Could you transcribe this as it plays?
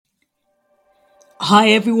Hi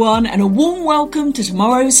everyone, and a warm welcome to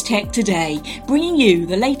tomorrow's Tech Today, bringing you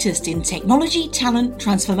the latest in technology, talent,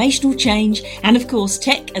 transformational change, and of course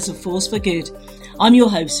tech as a force for good. I'm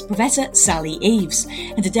your host, Professor Sally Eaves,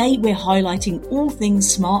 and today we're highlighting all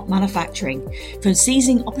things smart manufacturing, from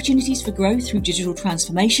seizing opportunities for growth through digital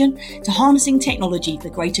transformation to harnessing technology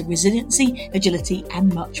for greater resiliency, agility,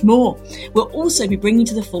 and much more. We'll also be bringing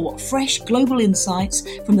to the fore fresh global insights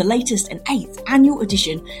from the latest and 8th annual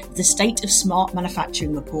edition of the State of Smart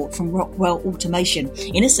Manufacturing report from Rockwell Automation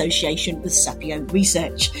in association with Sapio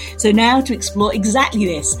Research. So now to explore exactly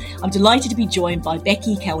this, I'm delighted to be joined by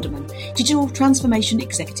Becky Kelderman, Digital Transformation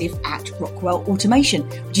Executive at Rockwell Automation,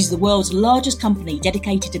 which is the world's largest company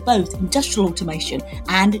dedicated to both industrial automation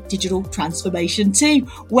and digital transformation too.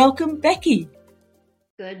 Welcome, Becky.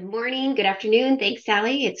 Good morning, good afternoon. Thanks,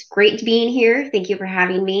 Sally. It's great to be in here. Thank you for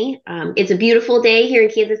having me. It's a beautiful day here in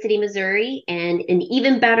Kansas City, Missouri, and an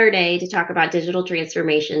even better day to talk about digital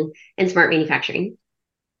transformation and smart manufacturing.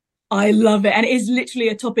 I love it. And it is literally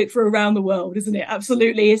a topic for around the world, isn't it?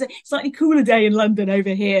 Absolutely. It's a slightly cooler day in London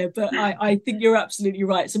over here, but I think you're absolutely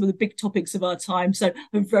right. Some of the big topics of our time. So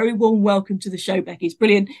a very warm welcome to the show, Becky. It's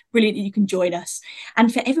brilliant that you can join us.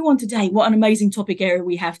 And for everyone today, what an amazing topic area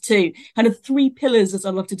we have too. Kind of three pillars, as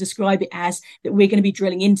I love to describe it as, that we're going to be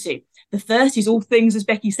drilling into. The first is all things, as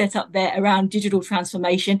Becky set up there, around digital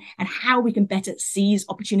transformation and how we can better seize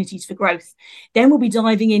opportunities for growth. Then we'll be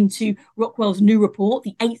diving into Rockwell's new report,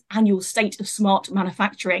 the 8th annual State of Smart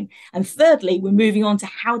Manufacturing. And thirdly, we're moving on to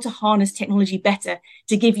how to harness technology better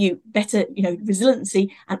to give you better,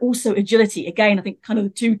 resiliency and also agility. Again, I think kind of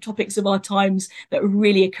the two topics of our times that are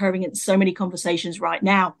really occurring in so many conversations right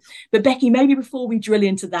now. But Becky, maybe before we drill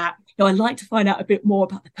into that, I'd like to find out a bit more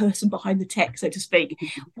about the person behind the tech, so to speak.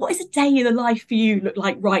 What is a day in the life for you look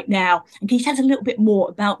like right now? And can you tell us a little bit more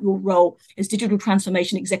about your role as Digital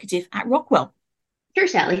Transformation Executive at Rockwell? Sure,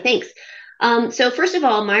 Sally. Thanks. So first of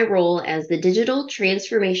all, my role as the digital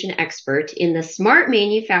transformation expert in the smart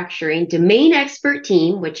manufacturing domain expert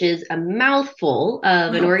team, which is a mouthful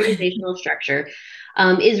of an organizational structure,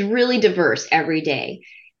 is really diverse every day.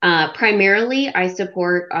 Primarily, I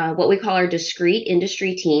support what we call our discrete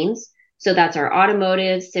industry teams. So that's our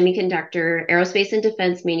automotive, semiconductor, aerospace and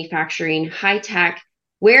defense manufacturing, high tech,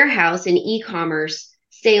 warehouse, and e-commerce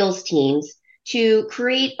sales teams to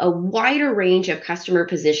create a wider range of customer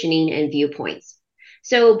positioning and viewpoints.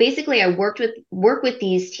 So basically, I work with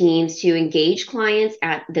these teams to engage clients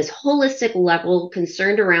at this holistic level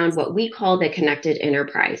concerned around what we call the connected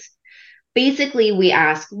enterprise. Basically, we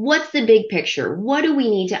ask, what's the big picture? What do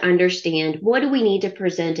we need to understand? What do we need to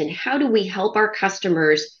present? And how do we help our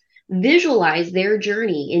customers visualize their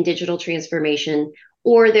journey in digital transformation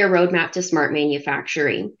or their roadmap to smart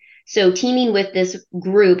manufacturing? So teaming with this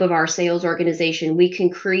group of our sales organization, we can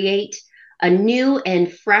create a new and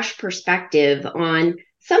fresh perspective on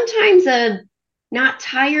sometimes a not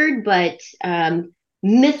tired, but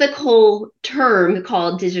mythical term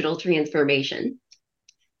called digital transformation.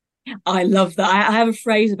 I love that. I have a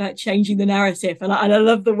phrase about changing the narrative, and I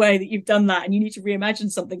love the way that you've done that. And you need to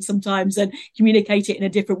reimagine something sometimes and communicate it in a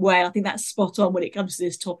different way. I think that's spot on when it comes to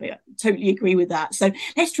this topic. I totally agree with that. So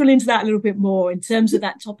let's drill into that a little bit more in terms of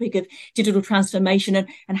that topic of digital transformation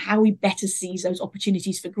and how we better seize those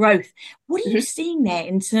opportunities for growth. What are you seeing there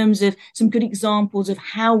in terms of some good examples of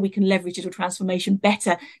how we can leverage digital transformation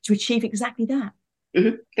better to achieve exactly that?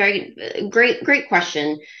 Very great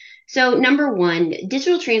question. So number one,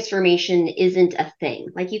 digital transformation isn't a thing.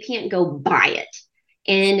 Like you can't go buy it.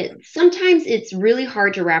 And sometimes it's really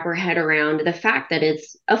hard to wrap our head around the fact that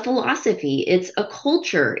it's a philosophy, it's a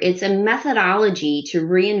culture, it's a methodology to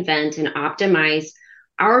reinvent and optimize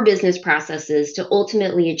our business processes to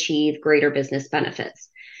ultimately achieve greater business benefits.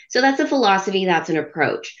 So that's a philosophy, that's an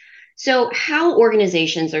approach. So how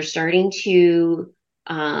organizations are starting to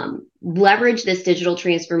leverage this digital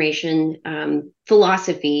transformation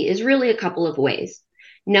philosophy is really a couple of ways.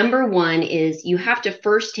 Number one is you have to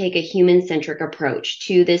first take a human-centric approach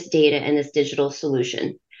to this data and this digital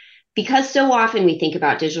solution. Because so often we think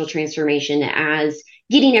about digital transformation as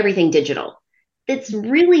getting everything digital. It's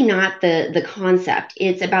really not the concept.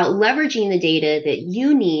 It's about leveraging the data that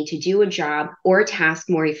you need to do a job or a task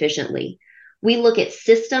more efficiently. We look at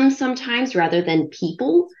systems sometimes rather than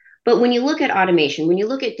people. But when you look at automation, when you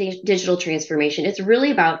look at digital transformation, it's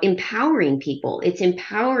really about empowering people. It's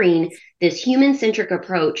empowering this human-centric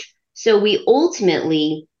approach so we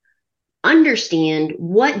ultimately understand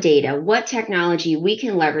what data, what technology we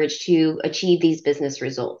can leverage to achieve these business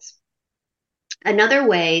results. Another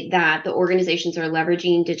way that the organizations are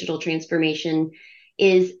leveraging digital transformation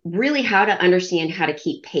is really how to understand how to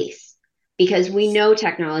keep pace, because we know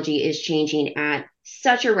technology is changing at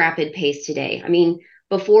such a rapid pace today. I mean,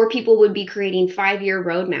 before people would be creating 5-year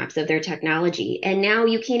roadmaps of their technology, and now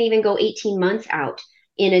you can't even go 18 months out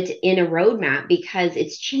in a roadmap because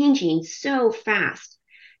it's changing so fast.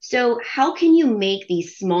 So, how can you make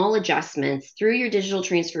these small adjustments through your digital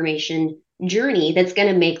transformation journey that's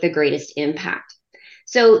going to make the greatest impact?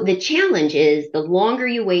 So, the challenge is the longer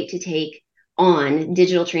you wait to take on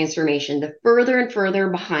digital transformation, the further and further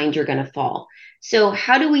behind you're going to fall. So,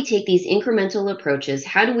 how do we take these incremental approaches?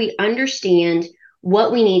 How do we understand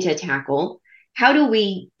what we need to tackle? How do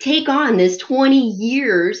we take on this 20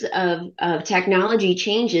 years of technology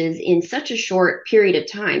changes in such a short period of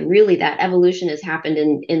time? Really, that evolution has happened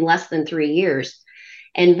in less than 3 years,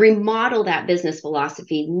 and remodel that business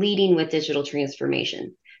philosophy leading with digital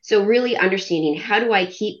transformation. So, really understanding how do I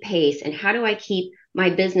keep pace and how do I keep my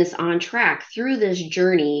business on track through this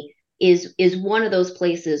journey is one of those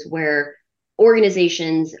places where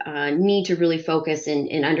organizations need to really focus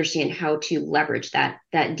and understand how to leverage that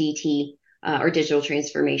DT or digital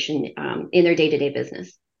transformation in their day-to-day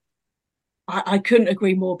business. I couldn't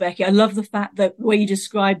agree more, Becky. I love the fact that the way you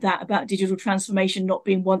described that about digital transformation not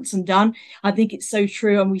being once and done. I think it's so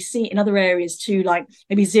true. And we see it in other areas too, like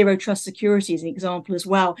maybe zero trust security is an example as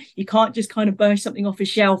well. You can't just kind of burn something off a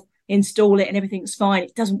shelf, install it and everything's fine.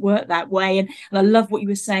 It doesn't work that way. And I love what you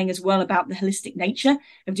were saying as well about the holistic nature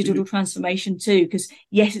of digital transformation too, because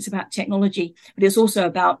yes, it's about technology, but it's also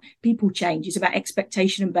about people change. It's about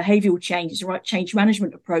expectation and behavioral change. It's the right change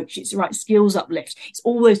management approach. It's the right skills uplift. It's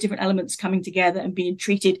all those different elements coming together and being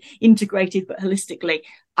treated, integrated, but holistically.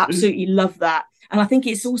 Absolutely love that. And I think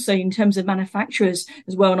it's also in terms of manufacturers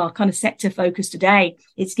as well, in our kind of sector focus today,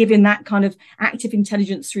 it's giving that kind of active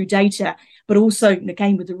intelligence through data, but also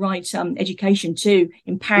again with the right education too,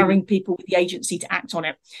 empowering people with the agency to act on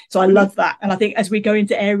it. So I love that. And I think as we go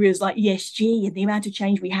into areas like ESG and the amount of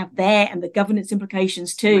change we have there and the governance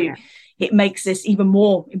implications too, it makes this even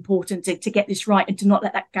more important to get this right and to not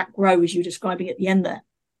let that gap grow as you're describing at the end there.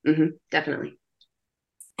 Definitely.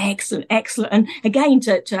 Excellent, excellent. And again,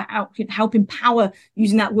 to help empower,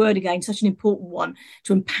 using that word again, such an important one,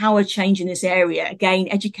 to empower change in this area. Again,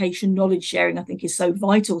 education, knowledge sharing, I think is so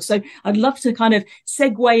vital. So I'd love to kind of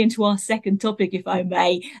segue into our second topic, if I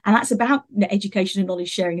may. And that's about education and knowledge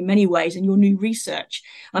sharing in many ways and your new research.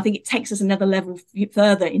 I think it takes us another level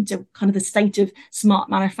further into kind of the state of smart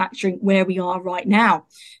manufacturing where we are right now.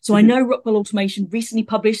 So I know Rockwell Automation recently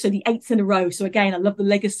published, so the 8th in a row. So again, I love the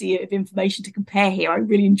legacy of information to compare here. I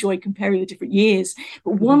really enjoy comparing the different years.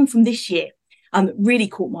 But one from this year really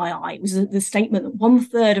caught my eye. It was the statement that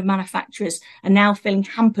 1/3 of manufacturers are now feeling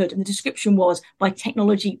hampered. And the description was by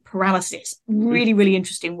technology paralysis. Really, really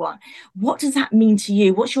interesting one. What does that mean to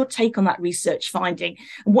you? What's your take on that research finding?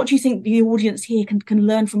 And what do you think the audience here can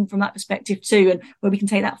learn from that perspective too, and where we can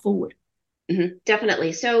take that forward?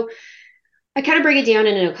 Definitely. So I kind of break it down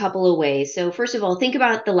in a couple of ways. So first of all, think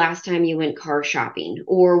about the last time you went car shopping,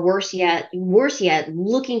 or worse yet,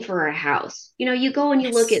 looking for a house. You know, you go and you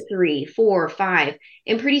look at 3, 4, 5,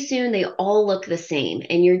 and pretty soon they all look the same.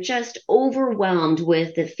 And you're just overwhelmed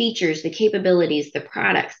with the features, the capabilities, the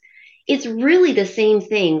products. It's really the same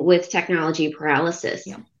thing with technology paralysis.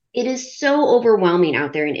 It is so overwhelming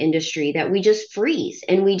out there in industry that we just freeze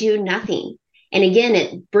and we do nothing. And again,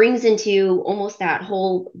 it brings into almost that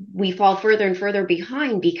whole, we fall further and further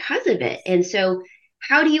behind because of it. And so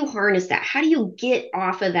how do you harness that? How do you get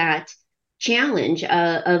off of that challenge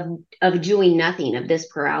of doing nothing, of this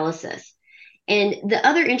paralysis? And the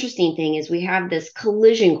other interesting thing is we have this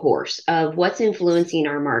collision course of what's influencing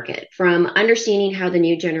our market, from understanding how the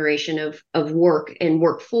new generation of work and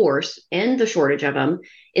workforce and the shortage of them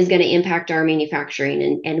is going to impact our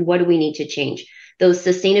manufacturing, and what do we need to change? Those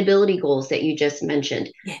sustainability goals that you just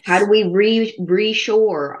mentioned. How do we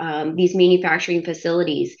reshore these manufacturing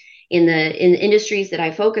facilities in the industries that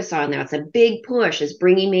I focus on? That's a big push, is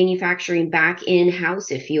bringing manufacturing back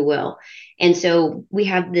in-house, if you will. And so we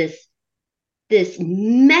have this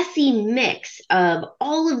messy mix of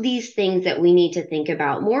all of these things that we need to think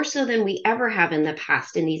about, more so than we ever have in the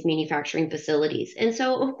past in these manufacturing facilities. And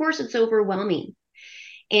so, of course, it's overwhelming.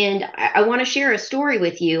 And I want to share a story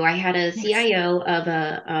with you. I had a CIO of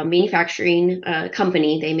a manufacturing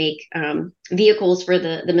company. They make vehicles for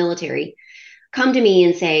the military, come to me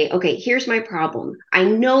and say, okay, here's my problem. I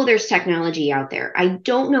know there's technology out there. I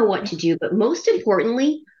don't know what to do, but most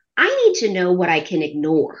importantly, I need to know what I can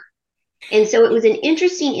ignore. And so it was an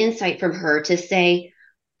interesting insight from her to say,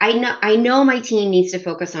 I know my team needs to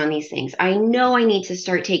focus on these things. I know I need to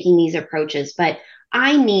start taking these approaches, but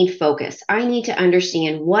I need focus. I need to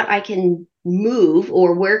understand what I can move,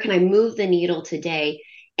 or where can I move the needle today,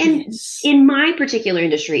 And Yes. in my particular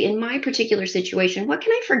industry, in my particular situation, what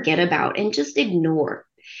can I forget about and just ignore?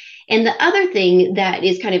 And the other thing that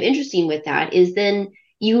is kind of interesting with that is then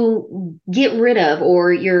you get rid of,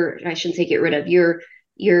 or I shouldn't say get rid of,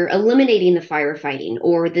 you're eliminating the firefighting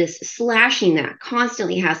or this slashing that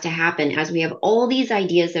constantly has to happen as we have all these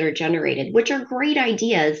ideas that are generated, which are great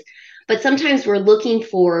ideas, but sometimes we're looking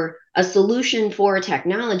for a solution for a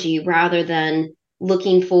technology rather than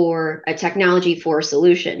looking for a technology for a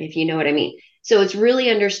solution, if you know what I mean. So it's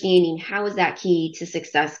really understanding how is that key to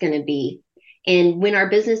success going to be. And when our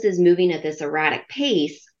business is moving at this erratic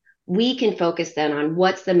pace, we can focus then on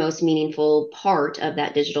what's the most meaningful part of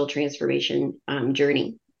that digital transformation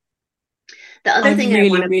journey. The I other thing I want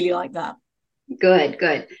really, to, really like that. good,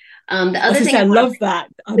 good. The I was other going to thing say, I I want love that.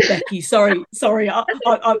 Becky, sorry.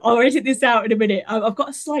 I'll edit this out in a minute. I've got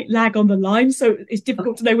a slight lag on the line, so it's to,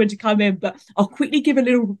 difficult okay. to know when to come in, but I'll quickly give a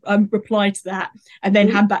little reply to that and then Mhm,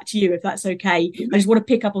 hand back to you if that's okay. I just want to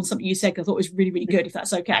pick up on something you said because I thought it was really, really mhm. good, if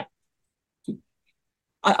that's okay.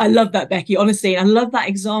 I love that, Becky, honestly. And I love that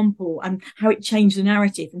example and how it changed the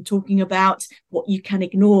narrative and talking about what you can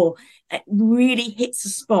ignore. It really hits the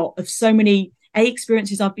spot of so many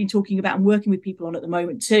experiences I've been talking about and working with people on at the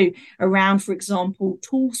moment too, around, for example,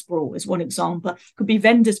 tool sprawl as one example. It could be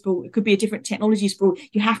vendor sprawl, it could be a different technology sprawl.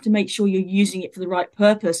 You have to make sure you're using it for the right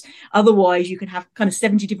purpose. Otherwise, you can have kind of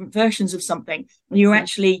 70 different versions of something and you're Yeah.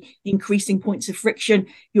 actually increasing points of friction.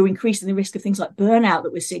 You're increasing the risk of things like burnout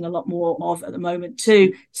that we're seeing a lot more of at the moment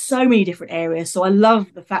too. So many different areas. So I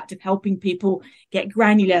love the fact of helping people get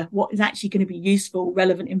granular, what is actually going to be useful,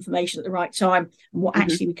 relevant information at the right time, and what Mhm.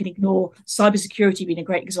 actually we can ignore. Cybersecurity being a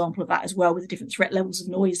great example of that as well, with the different threat levels of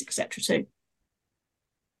noise, etc. too.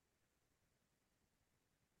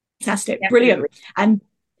 Fantastic, brilliant. Definitely.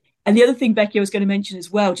 And the other thing, Becky, I was going to mention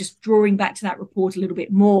as well, just drawing back to that report a little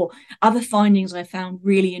bit more, other findings I found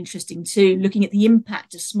really interesting too, looking at the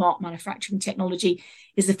impact of smart manufacturing technology,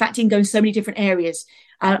 is the fact it can go in so many different areas.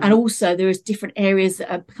 And Mhm. also there is different areas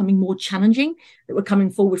that are becoming more challenging that were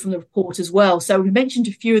coming forward from the report as well. So we mentioned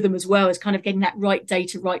a few of them as well as kind of getting that right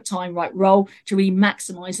data, right time, right role to really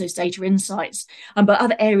maximize those data insights. But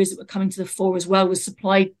other areas that were coming to the fore as well was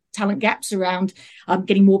supply talent gaps around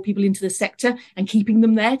getting more people into the sector and keeping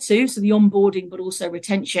them there too. So the onboarding, but also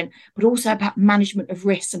retention, but also about management of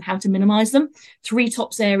risks and how to minimize them. Three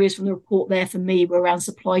tops areas from the report there for me were around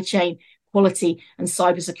supply chain, quality, and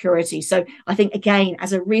cybersecurity. So I think, again,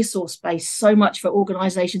 as a resource base, so much for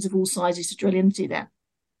organizations of all sizes to drill into there.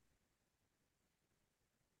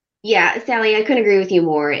 Yeah, Sally, I couldn't agree with you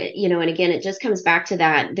more. And again, it just comes back to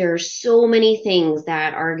that. There are so many things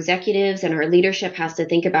that our executives and our leadership has to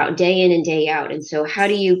think about day in and day out. And so, how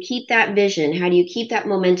do you keep that vision? How do you keep that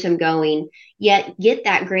momentum going, yet get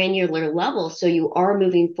that granular level so you are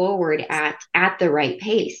moving forward at the right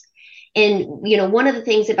pace? And one of the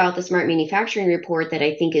things about the Smart Manufacturing Report that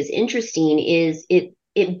I think is interesting is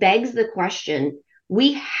it begs the question,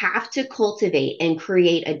 we have to cultivate and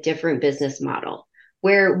create a different business model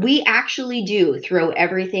where we actually do throw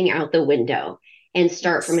everything out the window and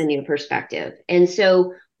start from a Yes. new perspective. And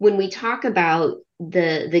so when we talk about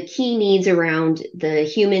the key needs around the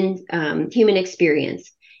human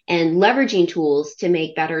experience and leveraging tools to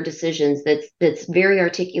make better decisions, that's very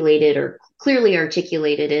articulated or clearly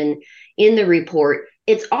articulated in the report,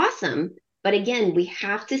 it's awesome. But again, we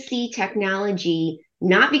have to see technology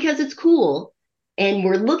not because it's cool, and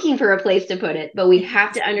we're looking for a place to put it, but we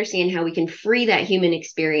have to understand how we can free that human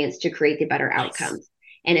experience to create the better Yes. outcomes.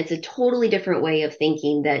 And it's a totally different way of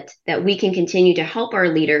thinking that we can continue to help our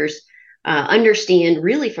leaders understand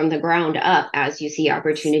really from the ground up as you see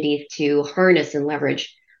opportunities to harness and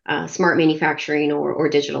leverage smart manufacturing or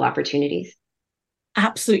digital opportunities.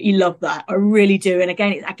 Absolutely love that. I really do. And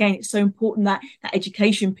again, it's so important that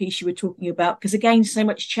education piece you were talking about, because again, so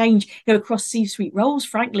much change across C-suite roles,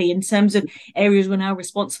 frankly, in terms of areas we're now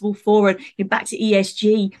responsible for. And back to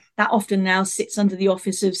ESG, that often now sits under the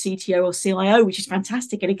office of CTO or CIO, which is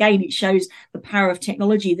fantastic. And again, it shows the power of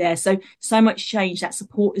technology there. So much change. That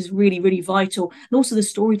support is really, really vital. And also the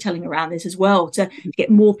storytelling around this as well to get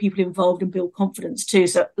more people involved and build confidence too.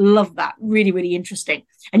 So love that. Really, really interesting.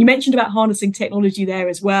 And you mentioned about harnessing technology there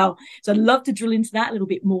as well. So I'd love to drill into that a little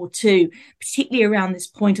bit more too, particularly around this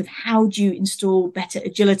point of how do you install better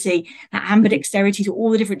agility, that ambidexterity to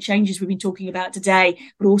all the different changes we've been talking about today,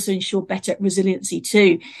 but also ensure better resiliency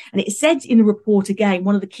too. And it said in the report again,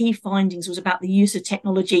 one of the key findings was about the use of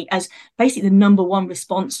technology as basically the number one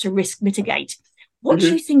response to risk mitigate. What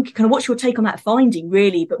do you Mm-hmm. think, kind of what's your take on that finding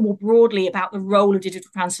really, but more broadly about the role of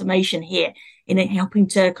digital transformation here in helping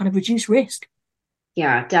to kind of reduce risk?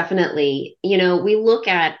 Yeah, definitely. We look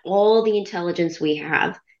at all the intelligence we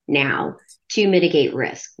have now to mitigate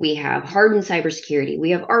risk. We have hardened cybersecurity,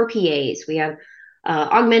 we have RPAs, we have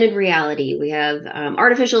augmented reality, we have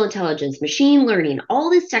artificial intelligence, machine learning, all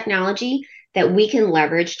this technology that we can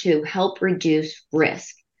leverage to help reduce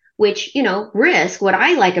risk. Which, risk, what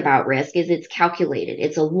I like about risk is it's calculated,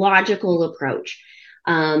 it's a logical approach.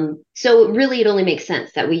 So really, it only makes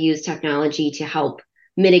sense that we use technology to help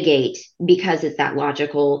mitigate because it's that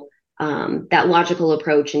logical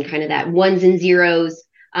approach and kind of that ones and zeros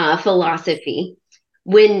philosophy.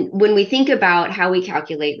 When we think about how we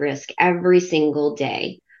calculate risk every single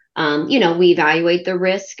day, we evaluate the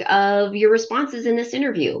risk of your responses in this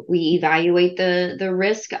interview. We evaluate the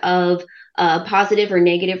risk of a positive or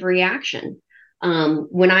negative reaction.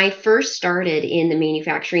 When I first started in the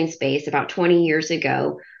manufacturing space about 20 years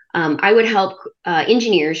ago, I would help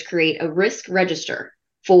engineers create a risk register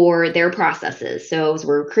for their processes. So as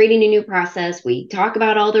we're creating a new process, we talk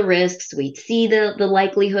about all the risks, we see the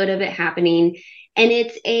likelihood of it happening, and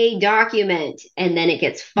it's a document. And then it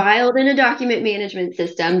gets filed in a document management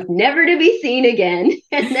system, never to be seen again.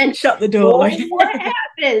 And then shut the door. what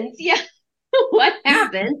happens? Yeah. What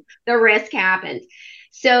happens? The risk happens.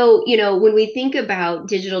 So, when we think about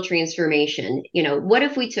digital transformation, what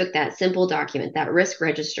if we took that simple document, that risk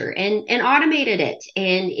register, and automated it,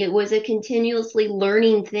 and it was a continuously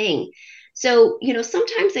learning thing? So,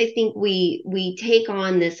 sometimes I think we take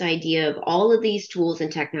on this idea of all of these tools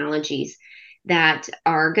and technologies that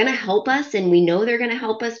are going to help us, and we know they're going to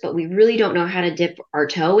help us, but we really don't know how to dip our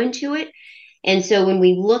toe into it. And so when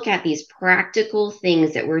we look at these practical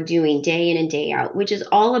things that we're doing day in and day out, which is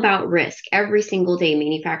all about risk, every single day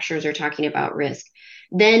manufacturers are talking about risk,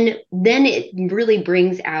 then it really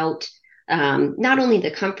brings out not only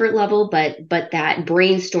the comfort level, but that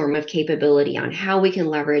brainstorm of capability on how we can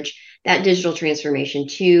leverage that digital transformation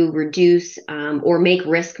to reduce or make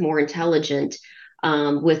risk more intelligent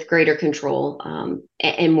with greater control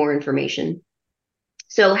and more information.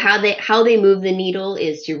 So how they move the needle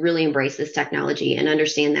is to really embrace this technology and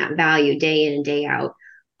understand that value day in and day out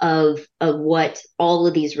of what all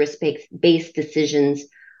of these risk-based decisions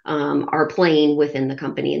are playing within the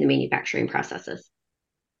company and the manufacturing processes.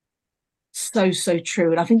 So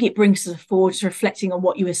true. And I think it brings us forward to reflecting on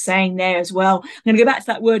what you were saying there as well. I'm going to go back to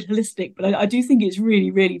that word holistic, but I do think it's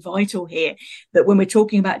really, really vital here that when we're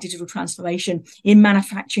talking about digital transformation in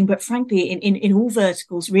manufacturing, but frankly, in all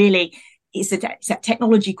verticals, really, it's that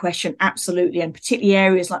technology question, absolutely, and particularly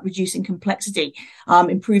areas like reducing complexity,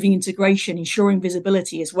 improving integration, ensuring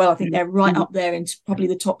visibility as well. I think they're right up there in probably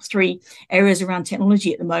the top three areas around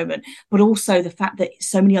technology at the moment, but also the fact that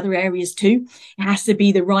so many other areas too. It has to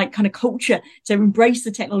be the right kind of culture to embrace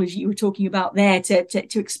the technology you were talking about there,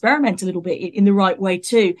 to experiment a little bit in the right way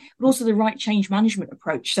too, but also the right change management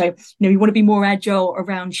approach. So, you want to be more agile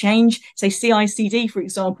around change. Say CI/CD, for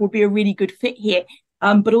example, would be a really good fit here.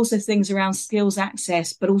 But also things around skills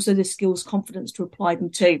access, but also the skills confidence to apply them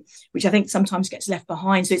to, which I think sometimes gets left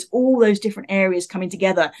behind. So it's all those different areas coming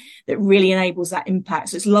together that really enables that impact.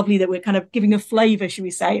 So it's lovely that we're kind of giving a flavor, should we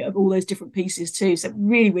say, of all those different pieces too. So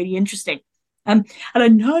really, really interesting. And I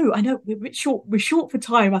know we're short for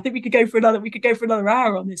time. I think we could go for another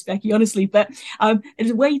hour on this, Becky, honestly. But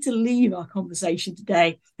as a way to leave our conversation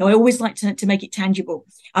today, I always like to make it tangible,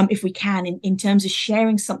 if we can, in terms of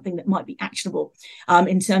sharing something that might be actionable,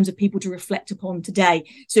 in terms of people to reflect upon today.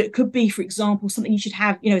 So it could be, for example, something you should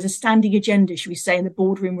have, as a standing agenda, should we say, in the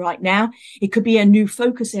boardroom right now. It could be a new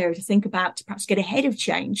focus area to think about to perhaps get ahead of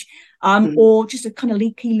change. Or just a kind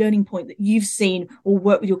of key learning point that you've seen or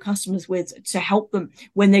work with your customers with to help them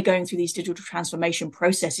when they're going through these digital transformation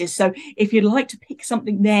processes. So if you'd like to pick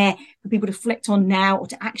something there for people to reflect on now or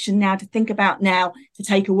to action now, to think about now, to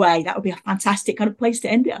take away, that would be a fantastic kind of place to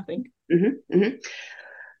end it, I think. Mm-hmm, mm-hmm.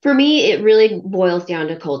 For me, it really boils down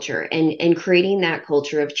to culture and creating that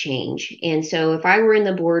culture of change. And so if I were in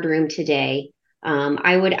the boardroom today,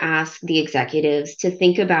 I would ask the executives to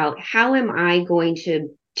think about how am I going to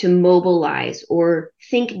mobilize or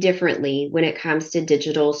think differently when it comes to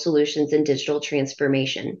digital solutions and digital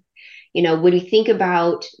transformation. When we think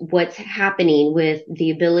about what's happening with the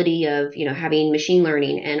ability of, having machine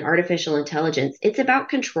learning and artificial intelligence, it's about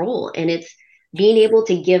control, and it's being able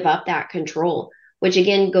to give up that control, which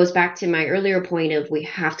again goes back to my earlier point of we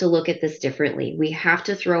have to look at this differently. We have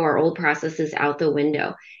to throw our old processes out the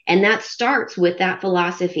window. And that starts with that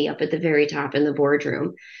philosophy up at the very top in the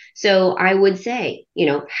boardroom. So I would say,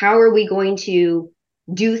 how are we going to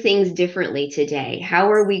do things differently today?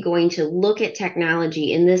 How are we going to look at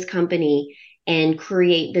technology in this company and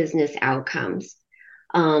create business outcomes?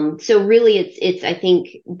 So really it's I think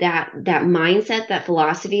that mindset, that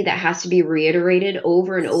philosophy that has to be reiterated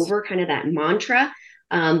over and over, kind of that mantra,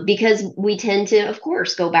 because we tend to, of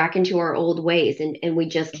course, go back into our old ways, and we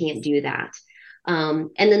just can't do that.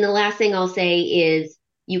 And then the last thing I'll say is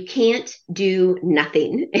you can't do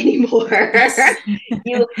nothing anymore.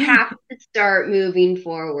 You have to start moving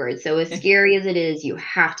forward. So as scary as it is, you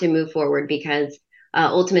have to move forward, because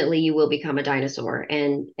ultimately you will become a dinosaur,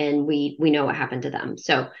 and we know what happened to them.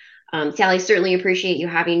 So Sally, certainly appreciate you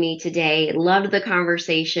having me today. Loved the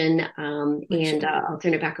conversation, and I'll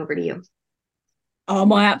turn it back over to you. Oh,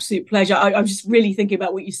 my absolute pleasure. I'm just really thinking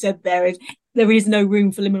about what you said there. There is no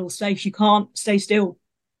room for liminal space. You can't stay still.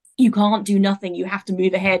 You can't do nothing. You have to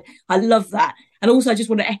move ahead. I love that. And also, I just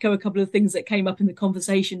want to echo a couple of things that came up in the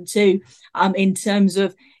conversation too, in terms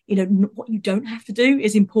of, what you don't have to do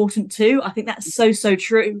is important too. I think that's so, so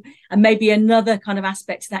true. And maybe another kind of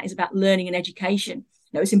aspect to that is about learning and education.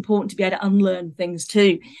 It's important to be able to unlearn things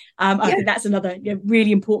too. I think that's another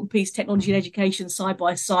really important piece, technology and education side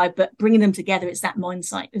by side, but bringing them together, it's that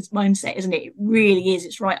mindset, isn't it? It really is.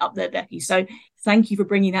 It's right up there, Becky. So thank you for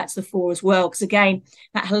bringing that to the fore as well. Because again,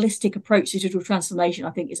 that holistic approach to digital transformation,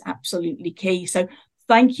 I think, is absolutely key. So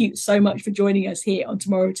thank you so much for joining us here on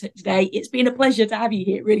Tomorrow Today. It's been a pleasure to have you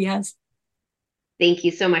here. It really has. Thank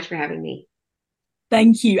you so much for having me.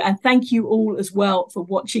 Thank you. And thank you all as well for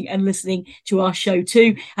watching and listening to our show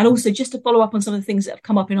too. And also, just to follow up on some of the things that have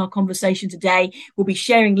come up in our conversation today, we'll be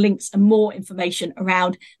sharing links and more information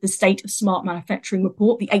around the State of Smart Manufacturing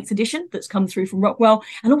report, the 8th edition that's come through from Rockwell,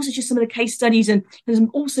 and also just some of the case studies and some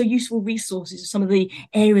also useful resources of some of the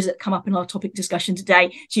areas that come up in our topic discussion today.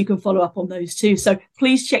 So you can follow up on those too. So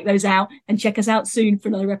please check those out and check us out soon for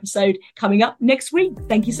another episode coming up next week.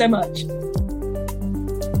 Thank you so much.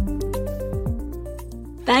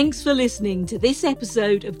 Thanks for listening to this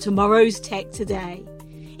episode of Tomorrow's Tech Today.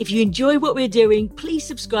 If you enjoy what we're doing, please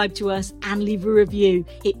subscribe to us and leave a review.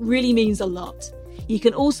 It really means a lot. You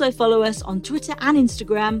can also follow us on Twitter and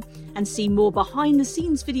Instagram and see more behind the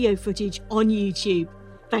scenes video footage on YouTube.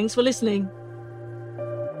 Thanks for listening.